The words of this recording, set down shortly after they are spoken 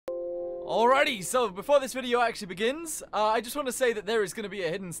Alrighty, so before this video actually begins, I just want to say that there is going to be a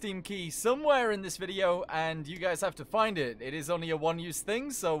hidden Steam key somewhere in this video, and you guys have to find it. It is only a one-use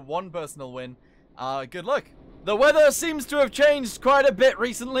thing, so one person will win. Good luck. The weather seems to have changed quite a bit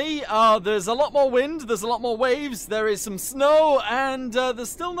recently. There's a lot more wind, there's a lot more waves, there is some snow, and there's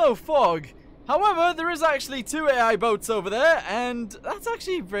still no fog. However, there is actually 2 AI boats over there, and that's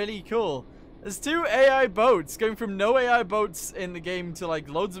actually really cool. There's 2 AI boats. Going from no AI boats in the game to like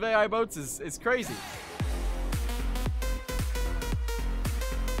loads of AI boats is crazy.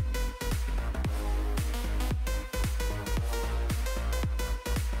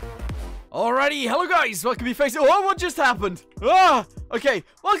 Alrighty, hello guys, welcome you faces. Oh, what just happened? Okay,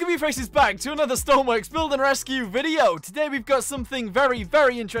 welcome you faces back to another Stormworks build and rescue video. Today we've got something very,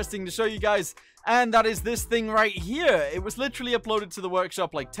 very interesting to show you guys, and that is this thing right here. It was literally uploaded to the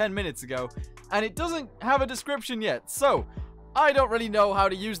workshop like 10 minutes ago, and it doesn't have a description yet, so I don't really know how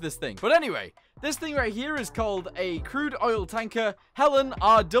to use this thing. But anyway, this thing right here is called a crude oil tanker HELEN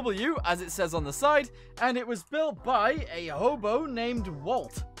RW, as it says on the side, and it was built by a hobo named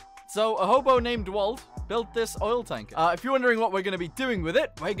Walt. So, a hobo named Walt built this oil tanker. If you're wondering what we're going to be doing with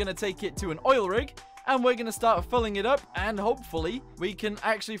it, we're going to take it to an oil rig, and we're going to start filling it up, and hopefully, we can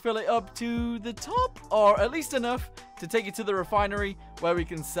actually fill it up to the top, or at least enough to take it to the refinery, where we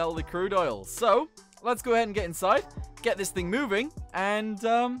can sell the crude oil. So, let's go ahead and get inside, get this thing moving, and,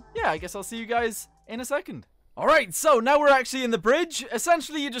 yeah, I guess I'll see you guys in a second. Alright, so now we're actually in the bridge.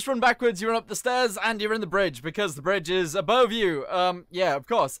 Essentially, you just run backwards, you run up the stairs, and you're in the bridge, because the bridge is above you. Yeah, of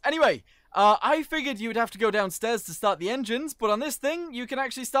course. Anyway, I figured you would have to go downstairs to start the engines, but on this thing, you can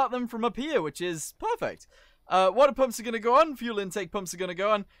actually start them from up here, which is perfect. Water pumps are going to go on, fuel intake pumps are going to go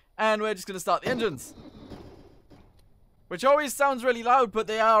on, and we're just going to start the engines. Which always sounds really loud, but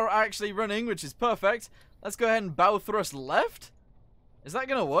they are actually running, which is perfect. Let's go ahead and bow thrust left. Is that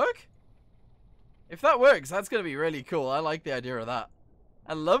going to work? If that works, that's going to be really cool. I like the idea of that.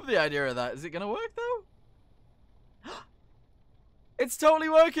 I love the idea of that. Is it going to work, though? It's totally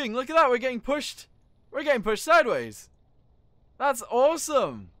working. Look at that. We're getting pushed. We're getting pushed sideways. That's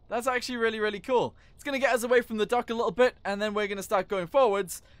awesome. That's actually really, really cool. It's going to get us away from the dock a little bit, and then we're going to start going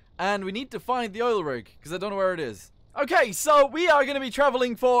forwards. And we need to find the oil rig, because I don't know where it is. Okay, so we are going to be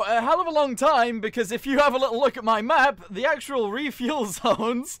traveling for a hell of a long time, because if you have a little look at my map, the actual refuel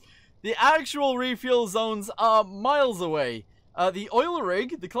zones... The actual refuel zones are miles away. The oil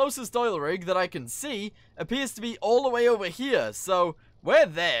rig, the closest oil rig that I can see, appears to be all the way over here. So, we're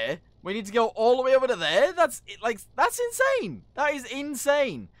there. We need to go all the way over to there? That's insane. That is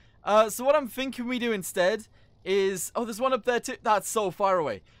insane. So what I'm thinking we do instead is... Oh, there's one up there too. That's so far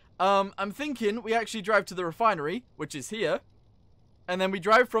away. I'm thinking we actually drive to the refinery, which is here. And then we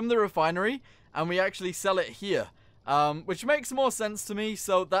drive from the refinery, and we actually sell it here. Which makes more sense to me,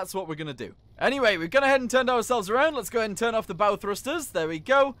 so that's what we're going to do. Anyway, we've gone ahead and turned ourselves around. Let's go ahead and turn off the bow thrusters. There we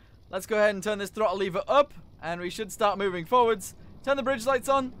go. Let's go ahead and turn this throttle lever up, and we should start moving forwards. Turn the bridge lights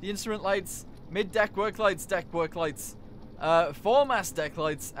on, the instrument lights, mid-deck work lights, deck work lights, foremast deck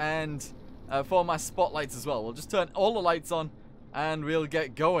lights, and foremast spotlights as well. We'll just turn all the lights on, and we'll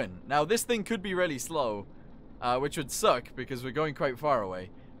get going. Now, this thing could be really slow, which would suck, because we're going quite far away.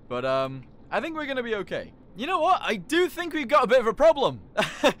 But, I think we're going to be okay. You know what? I do think we've got a bit of a problem.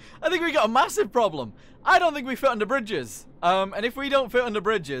 I think we got a massive problem. I don't think we fit under bridges. And if we don't fit under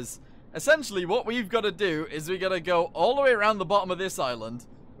bridges, essentially what we've got to do is we got to go all the way around the bottom of this island.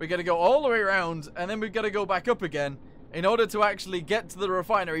 We got to go all the way around, and then we've got to go back up again in order to actually get to the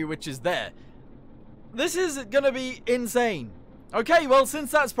refinery, which is there. This is going to be insane. Okay, well, since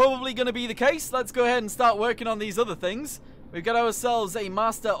that's probably going to be the case, let's go ahead and start working on these other things. We've got ourselves a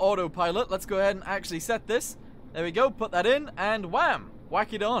master autopilot. Let's go ahead and actually set this. There we go, put that in, and wham,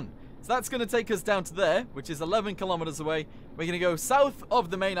 whack it on. So that's going to take us down to there, which is 11 kilometers away. We're going to go south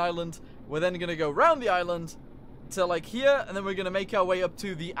of the main island. We're then going to go around the island to like here, and then we're going to make our way up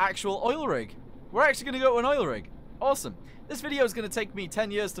to the actual oil rig. We're actually going to go to an oil rig. Awesome. This video is going to take me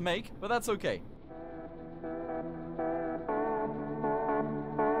 10 years to make, but that's okay.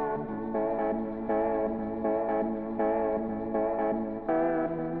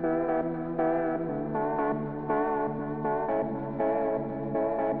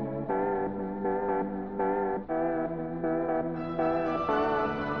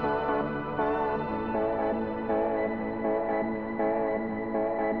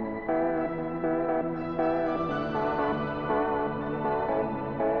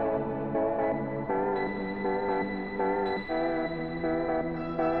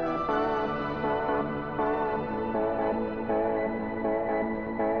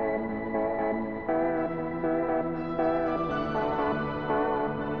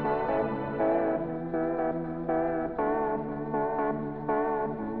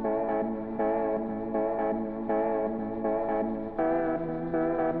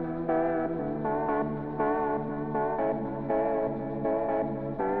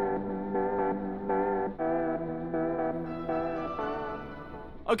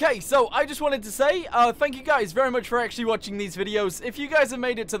 Okay, so I just wanted to say, thank you guys very much for actually watching these videos. If you guys have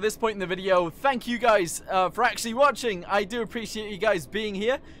made it to this point in the video, thank you guys for actually watching. I do appreciate you guys being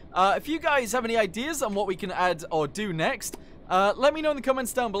here. If you guys have any ideas on what we can add or do next, let me know in the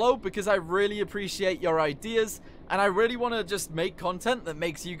comments down below, because I really appreciate your ideas, and I really want to just make content that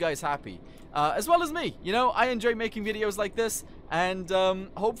makes you guys happy, as well as me. You know, I enjoy making videos like this, and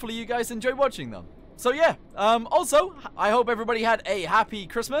hopefully you guys enjoy watching them. So yeah, also, I hope everybody had a happy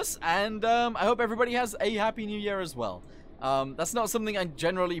Christmas, and I hope everybody has a happy New Year as well. That's not something I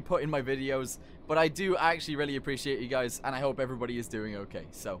generally put in my videos, but I do actually really appreciate you guys, and I hope everybody is doing okay.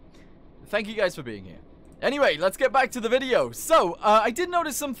 So, thank you guys for being here. Anyway, let's get back to the video. So, I did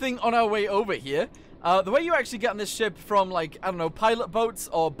notice something on our way over here. The way you actually get on this ship from, like, I don't know, pilot boats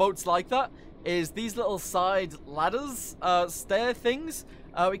or boats like that, is these little side ladders, stair things.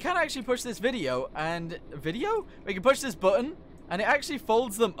 We can actually push this we can push this button, and it actually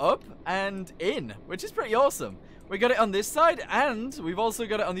folds them up and in, which is pretty awesome. We got it on this side, and we've also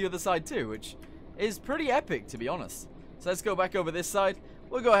got it on the other side too, which is pretty epic, to be honest. So let's go back over this side.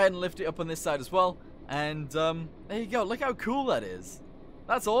 We'll go ahead and lift it up on this side as well, and there you go. Look how cool that is.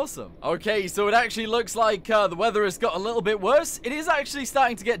 That's awesome. Okay, so it actually looks like the weather has got a little bit worse. It is actually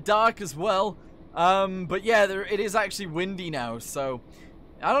starting to get dark as well, but yeah, it is actually windy now, so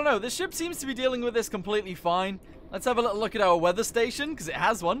I don't know. This ship seems to be dealing with this completely fine. Let's have a little look at our weather station, because it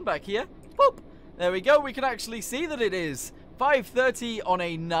has one back here. Boop. There we go. We can actually see that it is 5:30 on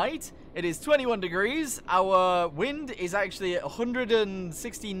a night. It is 21 degrees. Our wind is actually at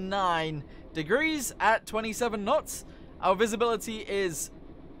 169 degrees at 27 knots. Our visibility is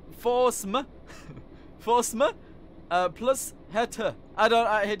 4 sm plus H2. I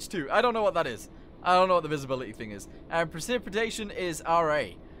don't know what that is. I don't know what the visibility thing is. And precipitation is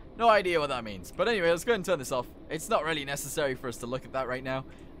RA. No idea what that means. But anyway, let's go ahead and turn this off. It's not really necessary for us to look at that right now.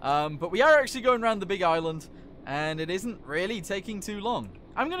 But we are actually going around the big island, and it isn't really taking too long.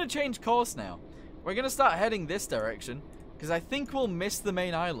 I'm going to change course now. We're going to start heading this direction, because I think we'll miss the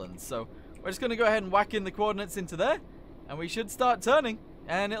main island. So we're just going to go ahead and whack in the coordinates into there, and we should start turning,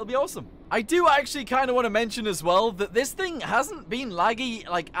 and it'll be awesome. I do actually kind of want to mention as well that this thing hasn't been laggy,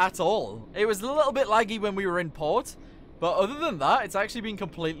 like, at all. It was a little bit laggy when we were in port, but other than that, it's actually been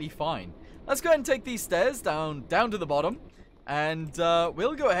completely fine. Let's go ahead and take these stairs down to the bottom, and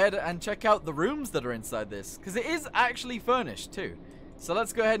we'll go ahead and check out the rooms that are inside this, because it is actually furnished too. So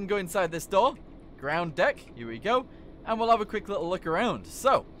let's go ahead and go inside this door. Ground deck, here we go, and we'll have a quick little look around.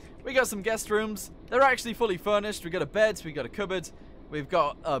 So, we got some guest rooms. They're actually fully furnished. We got a bed, we got a cupboard, we've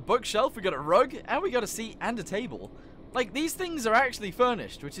got a bookshelf, we got a rug, and we got a seat and a table. Like, these things are actually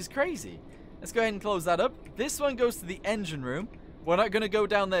furnished, which is crazy. Let's go ahead and close that up. This one goes to the engine room. We're not going to go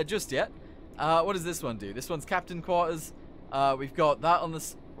down there just yet. What does this one do? This one's captain quarters. We've got that on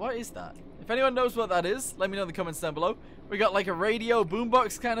this. What is that? If anyone knows what that is, let me know in the comments down below. We got like a radio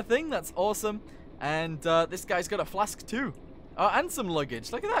boombox kind of thing. That's awesome. And this guy's got a flask too. And some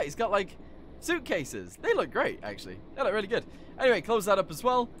luggage. Look at that. He's got like suitcases. They look great, actually. They look really good. Anyway, close that up as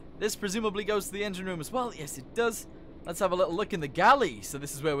well. This presumably goes to the engine room as well. Yes, it does. Let's have a little look in the galley. So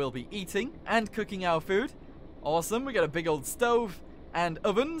this is where we'll be eating and cooking our food. Awesome. We got a big old stove and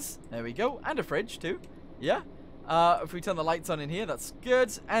ovens. There we go. And a fridge too. Yeah. If we turn the lights on in here, that's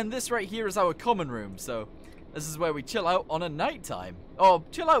good. And this right here is our common room. So this is where we chill out on a night time. Or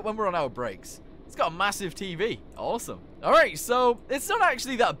chill out when we're on our breaks. It's got a massive TV. Awesome. Alright, so it's not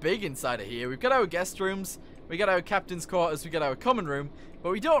actually that big inside of here. We've got our guest rooms. We got our captain's quarters. We got our common room.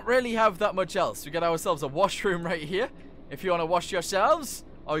 But we don't really have that much else. We got ourselves a washroom right here. If you want to wash yourselves.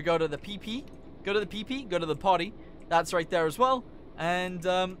 Or go to the pee-pee. Go to the pee-pee. Go to the potty. That's right there as well. And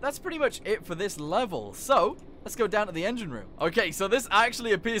that's pretty much it for this level. So let's go down to the engine room. Okay, so this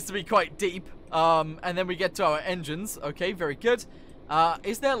actually appears to be quite deep. And then we get to our engines. Okay, very good.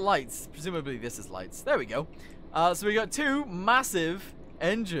 Is there lights? Presumably this is lights. There we go. So we got two massive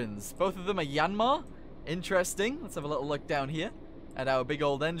engines. Both of them are Yanmar. Interesting. Let's have a little look down here at our big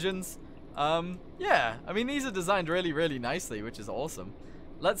old engines. Yeah, I mean, these are designed really, really nicely, which is awesome.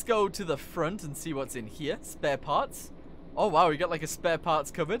 Let's go to the front and see what's in here. Spare parts. Oh, wow, we got like a spare parts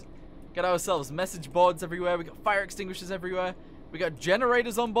cupboard. Got ourselves message boards everywhere. We got fire extinguishers everywhere. We got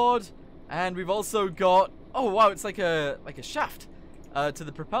generators on board. And we've also got, oh, wow, it's like a shaft to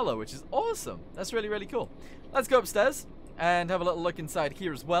the propeller, which is awesome. That's really, really cool. Let's go upstairs and have a little look inside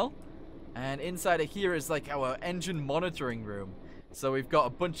here as well. And inside of here is like our engine monitoring room. So we've got a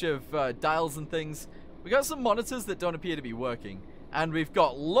bunch of dials and things. We got some monitors that don't appear to be working. And we've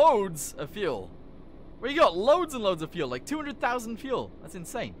got loads of fuel. We got loads and loads of fuel, like 200,000 fuel. That's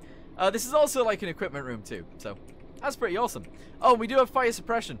insane. This is also like an equipment room too. So That's pretty awesome. Oh, we do have fire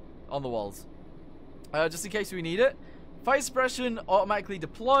suppression on the walls. Just in case we need it. Fire suppression automatically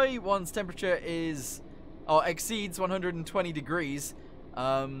deploy once temperature is or exceeds 120 degrees.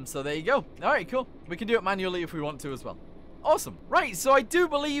 So there you go. Alright, cool. We can do it manually if we want to as well. Awesome. Right, so I do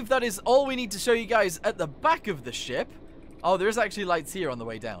believe that is all we need to show you guys at the back of the ship. Oh, there's actually lights here on the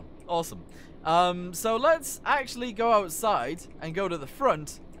way down. Awesome. So let's actually go outside and go to the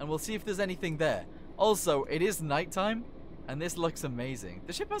front, and we'll see if there's anything there. Also, it is nighttime, and this looks amazing.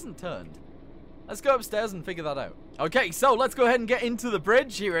 The ship hasn't turned. Let's go upstairs and figure that out. Okay, so let's go ahead and get into the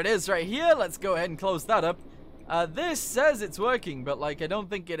bridge. Here it is right here. Let's go ahead and close that up. This says it's working, but like I don't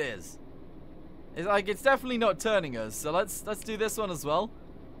think it is. It's definitely not turning us. So let's do this one as well.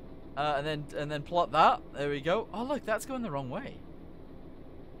 And then plot that. There we go. Oh look, that's going the wrong way.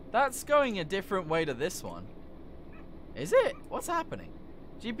 That's going a different way to this one. Is it? What's happening?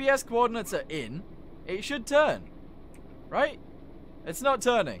 GPS coordinates are in. It should turn. Right? It's not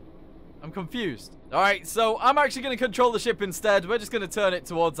turning. I'm confused. Alright, so I'm actually going to control the ship instead. We're just going to turn it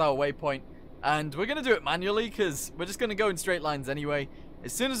towards our waypoint. And we're going to do it manually because we're just going to go in straight lines anyway.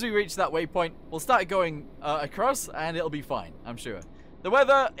 As soon as we reach that waypoint, we'll start going across and it'll be fine, I'm sure. The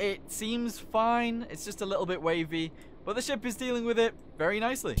weather, it seems fine. It's just a little bit wavy. But the ship is dealing with it very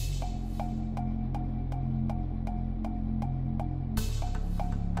nicely.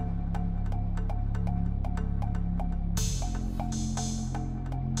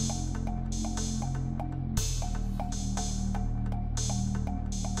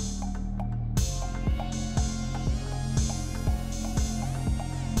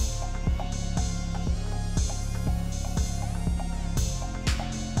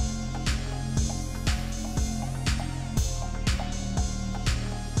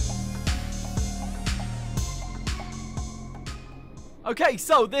 Okay,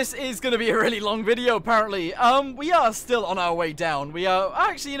 so this is going to be a really long video, apparently. We are still on our way down. We are...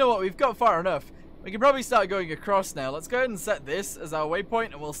 Actually, you know what? We've got far enough. We can probably start going across now. Let's go ahead and set this as our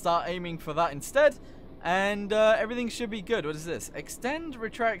waypoint, and we'll start aiming for that instead. And everything should be good. What is this? Extend,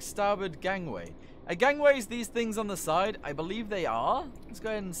 retract, starboard gangway. A gangway is these things on the side. I believe they are. Let's go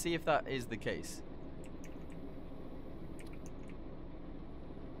ahead and see if that is the case.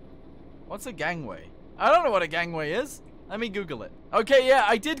 What's a gangway? I don't know what a gangway is. Let me Google it. Okay, yeah,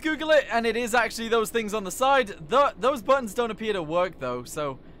 I did Google it, and it is actually those things on the side. Those buttons don't appear to work, though,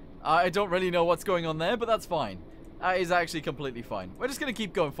 so I don't really know what's going on there, but that's fine. That is actually completely fine. We're just going to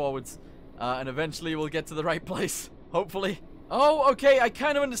keep going forwards, and eventually we'll get to the right place, hopefully. Oh, okay, I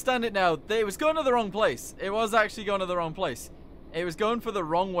kind of understand it now. It was going to the wrong place. It was actually going to the wrong place. It was going for the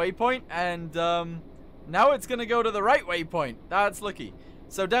wrong waypoint, and now it's going to go to the right waypoint. That's lucky.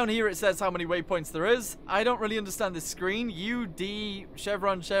 So down here it says how many waypoints there is. I don't really understand this screen. U, D,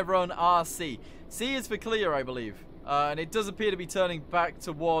 chevron, chevron, R, C. C is for clear, I believe. And it does appear to be turning back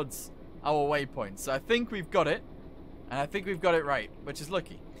towards our waypoint. So I think we've got it. And I think we've got it right, which is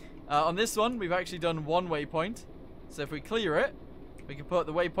lucky. On this one, we've actually done one waypoint. So if we clear it, we can put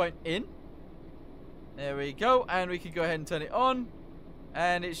the waypoint in. There we go. And we can go ahead and turn it on.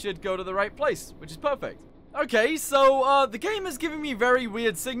 And it should go to the right place, which is perfect. Okay, so the game is giving me very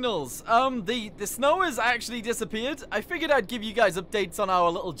weird signals. The snow has actually disappeared. I figured I'd give you guys updates on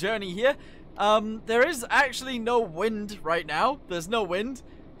our little journey here. There is actually no wind right now. There's no wind.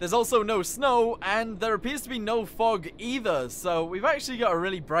 There's also no snow, and there appears to be no fog either. So we've actually got a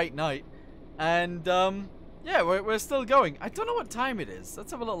really bright night. And yeah, we're still going. I don't know what time it is.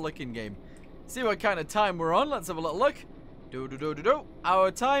 Let's have a little look in game. See what kind of time we're on. Let's have a little look.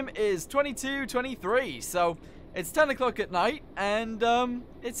 Our time is 22:23, so it's 10 o'clock at night, and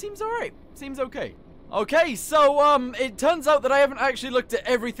it seems alright. Seems okay. Okay, so it turns out that I haven't actually looked at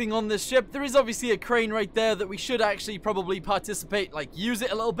everything on this ship. There is obviously a crane right there that we should actually probably participate, like use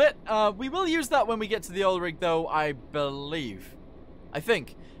it a little bit. We will use that when we get to the oil rig, though, I believe. I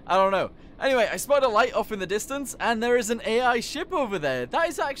think. I don't know. Anyway, I spotted a light off in the distance, and there is an AI ship over there. That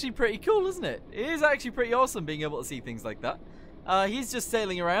is actually pretty cool, isn't it? It is actually pretty awesome being able to see things like that. He's just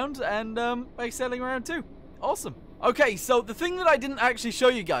sailing around, and I'm sailing around too. Awesome. Okay, so the thing that I didn't actually show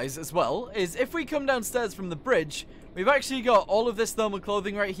you guys as well is if we come downstairs from the bridge, we've actually got all of this thermal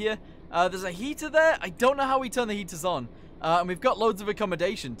clothing right here. There's a heater there. I don't know how we turn the heaters on. And we've got loads of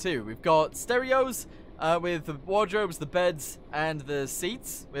accommodation too. We've got stereos, with the wardrobes, the beds, and the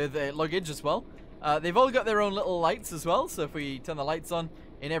seats with luggage as well. They've all got their own little lights as well, so if we turn the lights on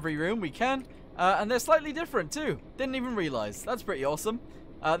in every room, we can. And they're slightly different too. Didn't even realize. That's pretty awesome.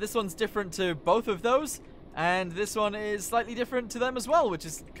 This one's different to both of those, and this one is slightly different to them as well, which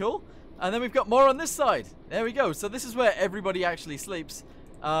is cool. And then we've got more on this side. There we go. So this is where everybody actually sleeps.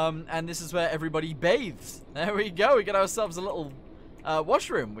 And this is where everybody bathes. There we go. We got ourselves a little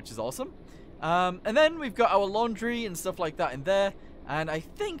washroom, which is awesome. And then we've got our laundry and stuff like that in there. And I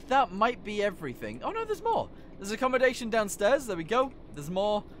think that might be everything. Oh, no, there's more. There's accommodation downstairs. There we go. There's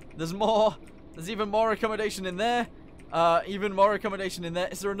more. There's more. There's even more accommodation in there. Even more accommodation in there.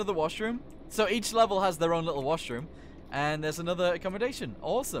 Is there another washroom? So each level has their own little washroom. And there's another accommodation.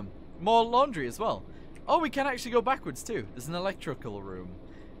 Awesome. More laundry as well. Oh, we can actually go backwards too. There's an electrical room.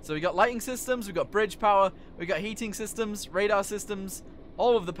 So we got lighting systems. We've got bridge power. We've got heating systems. Radar systems.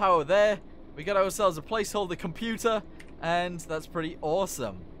 All of the power there. We got ourselves a placeholder computer. And that's pretty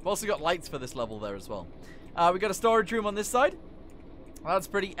awesome. We've also got lights for this level there as well. We got a storage room on this side. That's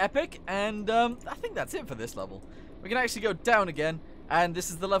pretty epic. And I think that's it for this level. We can actually go down again. And this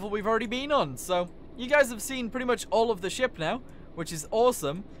is the level we've already been on. So you guys have seen pretty much all of the ship now, which is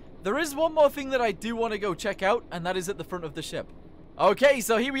awesome. There is one more thing that I do want to go check out, and that is at the front of the ship. Okay,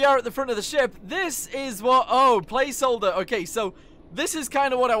 so here we are at the front of the ship. This is what... Oh, placeholder. Okay, so this is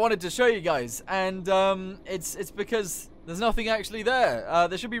kind of what I wanted to show you guys. And it's because there's nothing actually there.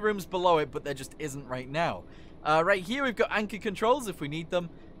 There should be rooms below it, but there just isn't right now. Right here, we've got anchor controls if we need them.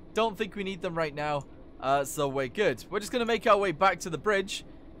 Don't think we need them right now. So we're good. We're just going to make our way back to the bridge.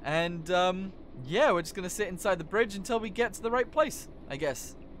 And, yeah, we're just going to sit inside the bridge until we get to the right place, I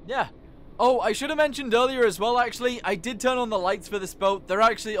guess. Yeah. Oh, I should have mentioned earlier as well, actually. I did turn on the lights for this boat. They're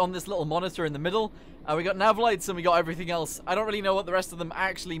actually on this little monitor in the middle. We got nav lights and we got everything else. I don't really know what the rest of them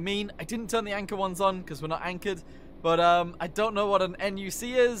actually mean. I didn't turn the anchor ones on because we're not anchored. But I don't know what an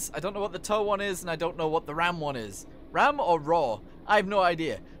NUC is. I don't know what the tow one is. And I don't know what the RAM one is. RAM or RAW? I have no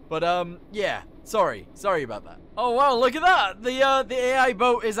idea. But, yeah. Sorry about that. Oh, wow, look at that. The AI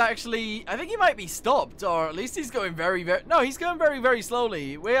boat is actually, I think he might be stopped, or at least he's going no, he's going very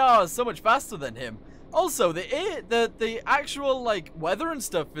slowly. We are so much faster than him. Also, the actual, like, weather and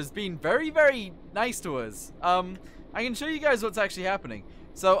stuff has been very nice to us. I can show you guys what's actually happening.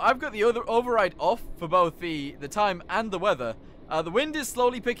 So, I've got the override off for both the time and the weather. The wind is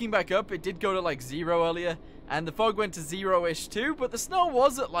slowly picking back up. It did go to, like, 0 earlier. And the fog went to 0-ish too, but the snow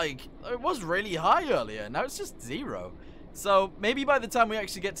was at like, it was really high earlier. Now it's just 0. So maybe by the time we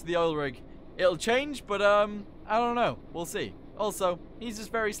actually get to the oil rig, it'll change, but I don't know. We'll see. Also, he's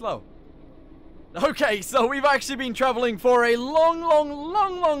just very slow. Okay, so we've actually been traveling for a long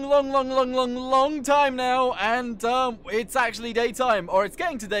time now, and it's actually daytime, or it's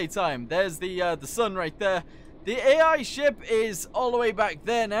getting to daytime. There's the sun right there. The AI ship is all the way back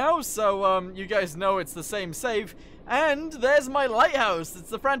there now, so you guys know it's the same save. And there's my lighthouse. It's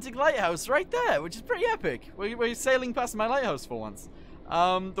the Frantic lighthouse right there, which is pretty epic. We're sailing past my lighthouse for once.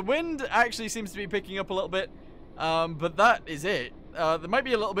 The wind actually seems to be picking up a little bit, but that is it. There might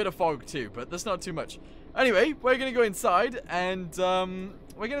be a little bit of fog too, but that's not too much. Anyway, we're going to go inside, and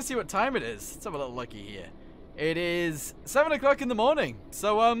we're going to see what time it is. Let's have a little looky here. It is 7 o'clock in the morning.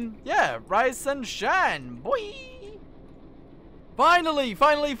 So, yeah, rise and shine, boy. Finally,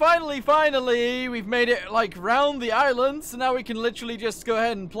 we've made it, like, round the island. So now we can literally just go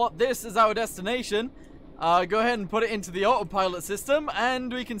ahead and plot this as our destination. Go ahead and put it into the autopilot system,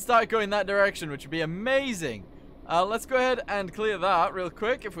 and we can start going that direction, which would be amazing. Let's go ahead and clear that real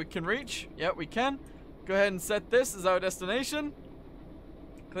quick if we can reach. Yeah, we can. Go ahead and set this as our destination.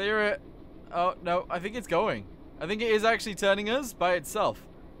 Clear it. Oh, no, I think it's going. I think it is actually turning us by itself,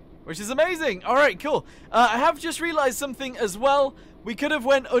 which is amazing. All right, cool. I have just realized something as well. We could have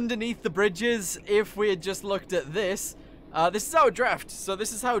went underneath the bridges if we had just looked at this. This is our draft, so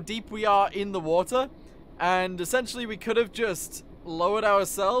this is how deep we are in the water. And essentially, we could have just lowered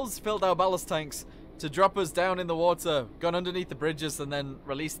ourselves, filled our ballast tanks to drop us down in the water, gone underneath the bridges, and then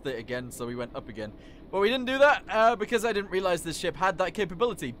released it again, so we went up again. But we didn't do that because I didn't realize this ship had that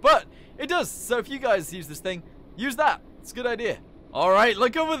capability. But it does. So if you guys use this thing, use that. It's a good idea. All right,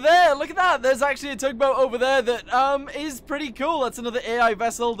 look over there. Look at that. There's actually a tugboat over there that is pretty cool. That's another AI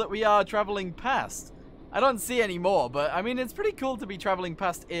vessel that we are traveling past. I don't see any more, but I mean, it's pretty cool to be traveling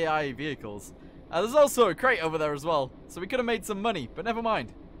past AI vehicles. There's also a crate over there as well. So we could have made some money, but never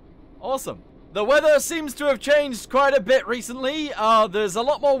mind. Awesome. The weather seems to have changed quite a bit recently. There's a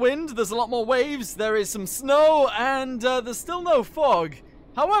lot more wind, there's a lot more waves, there is some snow, and there's still no fog.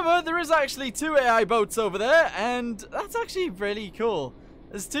 However, there is actually 2 AI boats over there, and that's actually really cool.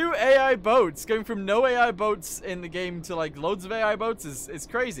 There's 2 AI boats. Going from no AI boats in the game to like loads of AI boats is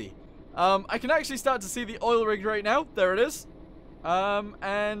crazy. I can actually start to see the oil rig right now. There it is.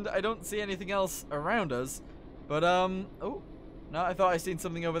 And I don't see anything else around us. But, oh, no, I thought I seen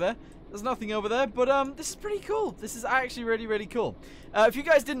something over there. There's nothing over there, but this is pretty cool. This is actually really cool. If you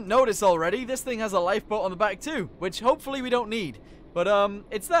guys didn't notice already, this thing has a lifeboat on the back too, which hopefully we don't need. But,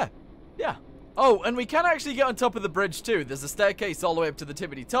 it's there. Yeah. Oh, and we can actually get on top of the bridge too. There's a staircase all the way up to the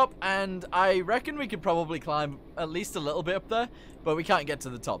tippity top, and I reckon we could probably climb at least a little bit up there, but we can't get to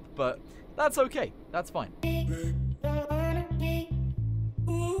the top. But that's okay. That's fine.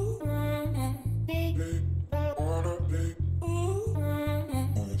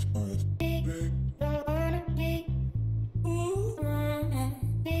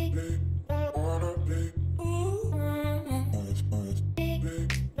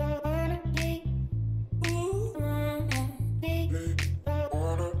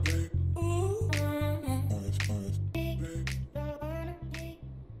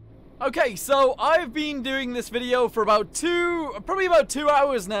 Okay, so I've been doing this video for probably about 2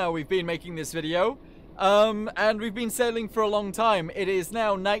 hours now. We've been making this video, and we've been sailing for a long time. It is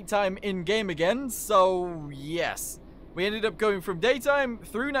now nighttime in game again, so yes, we ended up going from daytime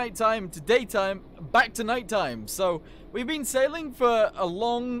through nighttime to daytime back to nighttime. So we've been sailing for a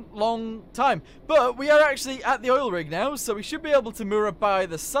long time, but we are actually at the oil rig now, so we should be able to moor up by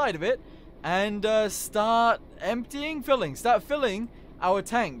the side of it and start filling our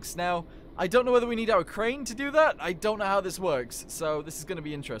tanks. Now, I don't know whether we need our crane to do that. I don't know how this works, so this is going to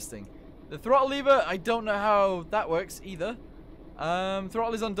be interesting. The throttle lever, I don't know how that works either.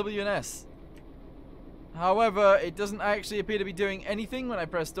 Throttle is on W and S. However, it doesn't actually appear to be doing anything when I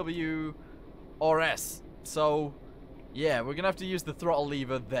press W or S. So, yeah, we're going to have to use the throttle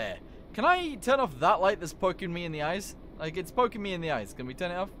lever there. Can I turn off that light that's poking me in the eyes? Like, it's poking me in the eyes. Can we turn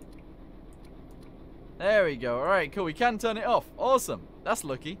it off? There we go. Alright, cool. We can turn it off. Awesome. That's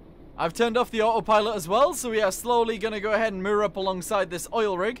lucky. I've turned off the autopilot as well, so we are slowly going to go ahead and moor up alongside this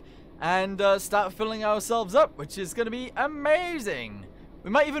oil rig and start filling ourselves up, which is going to be amazing. We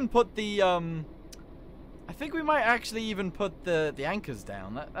might even put the, I think we might actually even put the anchors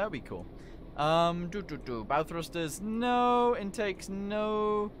down. That would be cool. Bow thrusters, no. Intakes,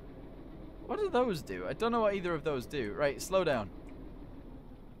 no. What do those do? I don't know what either of those do. Right, slow down.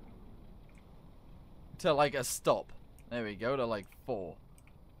 To like a stop. There we go, to like 4.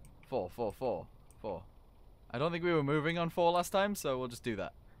 4. I don't think we were moving on 4 last time, so we'll just do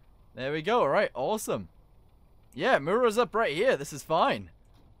that. There we go, alright, awesome. Yeah, mirrors up right here, this is fine.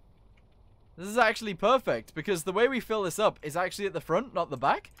 This is actually perfect, because the way we fill this up is actually at the front, not the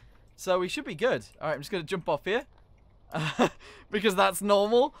back. So we should be good. Alright, I'm just going to jump off here. Because that's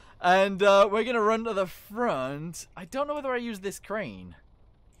normal. And we're going to run to the front. I don't know whether I use this crane.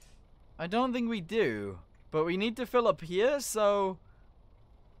 I don't think we do, but we need to fill up here, so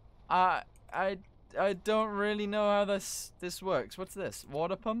I don't really know how this works. What's this?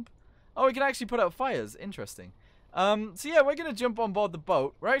 Water pump? Oh, we can actually put out fires. Interesting. So yeah, we're gonna jump on board the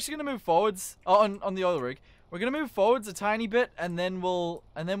boat. We're actually gonna move forwards on the oil rig. We're gonna move forwards a tiny bit, and then we'll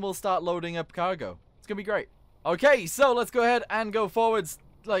start loading up cargo. It's gonna be great. Okay, so let's go ahead and go forwards,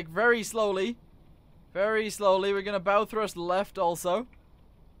 like very slowly. Very slowly. We're gonna bow thrust left also.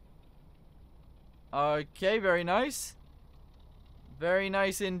 Okay, very nice. Very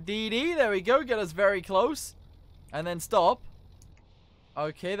nice indeedy. There we go. Get us very close. And then stop.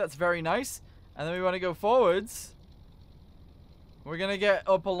 Okay, that's very nice. And then we want to go forwards. We're going to get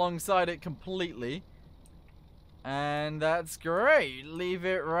up alongside it completely. And that's great. Leave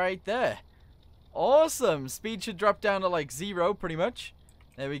it right there. Awesome. Speed should drop down to like 0 pretty much.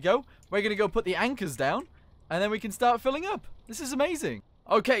 There we go. We're going to go put the anchors down. And then we can start filling up. This is amazing.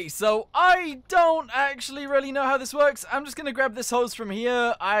 Okay, so I don't actually really know how this works. I'm just going to grab this hose from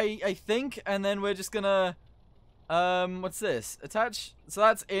here, I think, and then we're just going to, what's this? Attach. So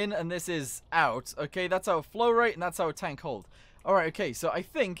that's in and this is out. Okay, that's our flow rate and that's our tank hold. Alright, okay, so I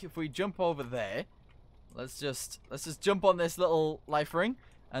think if we jump over there, let's just jump on this little life ring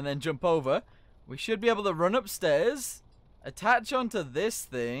and then jump over. We should be able to run upstairs, attach onto this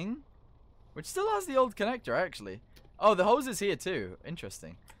thing, which still has the old connector actually. Oh, the hose is here too.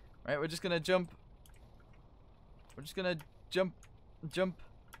 Interesting. Right, we're just gonna jump. We're just gonna jump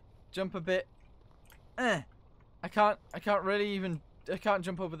a bit. I can't really even. I can't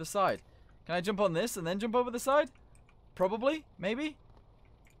jump over the side. Can I jump on this and then jump over the side? Probably, maybe.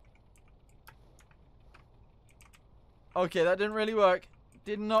 Okay, that didn't really work.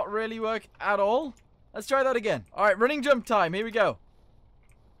 Did not really work at all. Let's try that again. All right, running jump time. Here we go.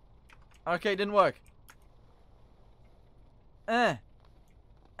 Okay, didn't work. Oh,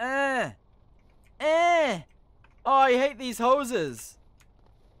 I hate these hoses.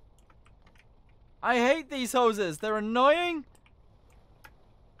 I hate these hoses. They're annoying.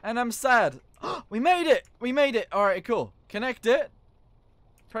 And I'm sad. We made it. We made it. All right, cool. Connect it.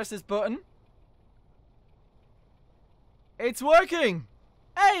 Press this button. It's working.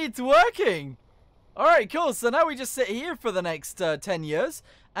 Hey, it's working. Alright, cool. So now we just sit here for the next 10 years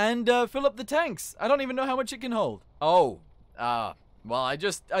and fill up the tanks. I don't even know how much it can hold. Oh, well, I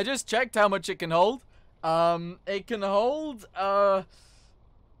just checked how much it can hold. It can hold, a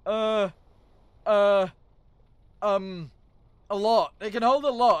lot. It can hold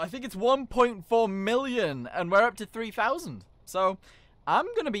a lot. I think it's 1.4 million, and we're up to 3,000. So, I'm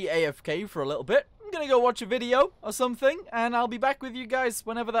gonna be AFK for a little bit. I'm gonna go watch a video or something, and I'll be back with you guys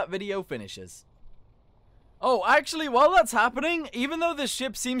whenever that video finishes. Oh, actually, while that's happening, even though this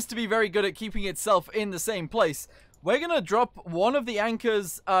ship seems to be very good at keeping itself in the same place, we're gonna drop one of the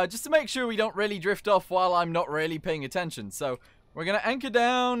anchors, just to make sure we don't really drift off while I'm not really paying attention. So, we're gonna anchor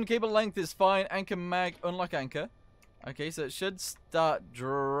down, cable length is fine, anchor mag, unlock anchor. Okay, so it should start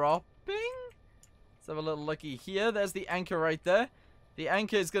dropping. Let's have a little looky here. There's the anchor right there. The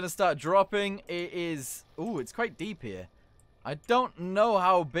anchor is gonna start dropping. It is, ooh, it's quite deep here. I don't know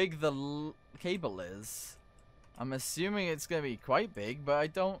how big the cable is. I'm assuming it's gonna be quite big, but I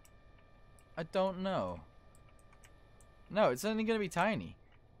don't know. No, it's only gonna be tiny.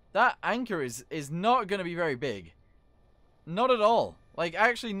 That anchor is not gonna be very big. Not at all. Like,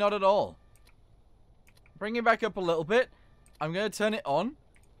 actually not at all. Bring it back up a little bit. I'm gonna turn it on,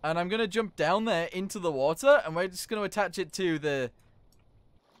 and I'm gonna jump down there into the water, and we're just gonna attach it to the...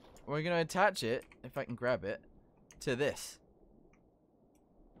 We're gonna attach it, if I can grab it, to this.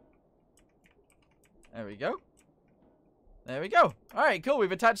 There we go. There we go. Alright, cool.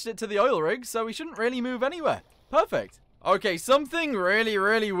 We've attached it to the oil rig, so we shouldn't really move anywhere. Perfect. Okay, something really,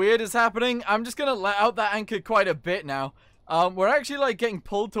 really weird is happening. I'm just gonna let out that anchor quite a bit now. We're actually, like, getting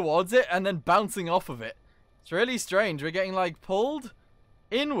pulled towards it and then bouncing off of it. It's really strange. We're getting, like, pulled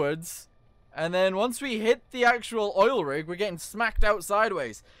inwards, and then once we hit the actual oil rig, we're getting smacked out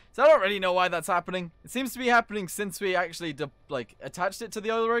sideways. So I don't really know why that's happening. It seems to be happening since we actually, like, attached it to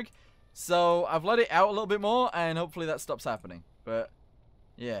the oil rig. So I've let it out a little bit more, and hopefully that stops happening. But,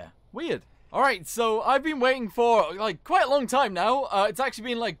 yeah. Weird. Alright, so I've been waiting for, like, quite a long time now. It's actually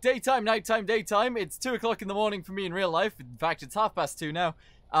been, like, daytime, nighttime, daytime. It's 2 o'clock in the morning for me in real life. In fact, it's 2:30 now.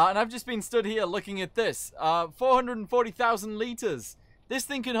 And I've just been stood here looking at this. 440,000 liters. This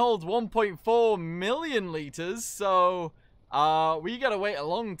thing can hold 1.4 million liters, so we gotta wait a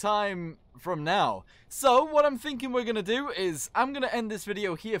long time from now. So what I'm thinking we're gonna do is I'm gonna end this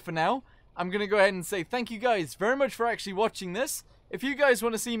video here for now. I'm gonna go ahead and say thank you guys very much for actually watching this. If you guys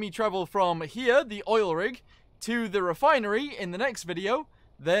want to see me travel from here, the oil rig, to the refinery in the next video,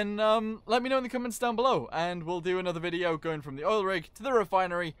 then let me know in the comments down below, and we'll do another video going from the oil rig to the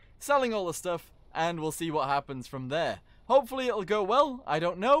refinery, selling all the stuff, and we'll see what happens from there. Hopefully it'll go well, I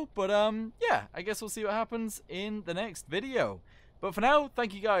don't know, but yeah, I guess we'll see what happens in the next video. But for now,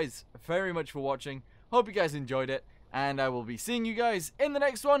 thank you guys very much for watching, hope you guys enjoyed it, and I will be seeing you guys in the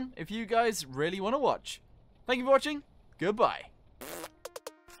next one if you guys really want to watch. Thank you for watching, goodbye.